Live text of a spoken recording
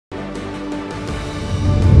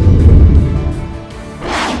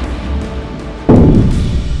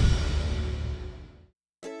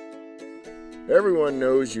Everyone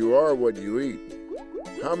knows you are what you eat.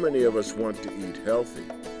 How many of us want to eat healthy?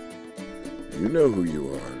 You know who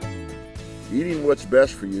you are. Eating what's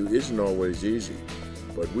best for you isn't always easy,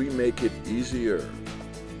 but we make it easier.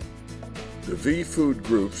 The V Food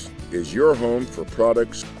Groups is your home for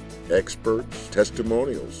products, experts,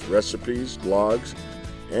 testimonials, recipes, blogs,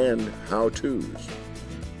 and how-tos.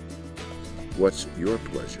 What's your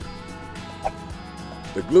pleasure?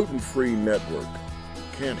 The Gluten-Free Network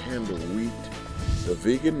can't handle wheat. The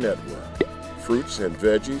Vegan Network, fruits and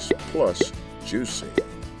veggies plus juicing.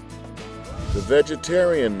 The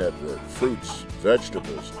Vegetarian Network, fruits,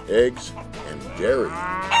 vegetables, eggs, and dairy.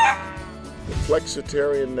 The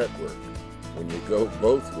Flexitarian Network, when you go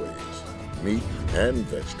both ways, meat and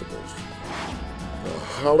vegetables. The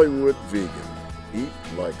Hollywood Vegan,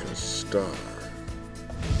 eat like a star.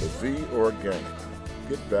 The V Organic,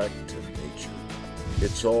 get back to nature.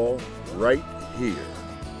 It's all right here.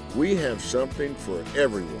 We have something for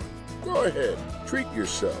everyone. Go ahead, treat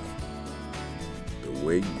yourself the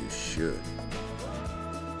way you should.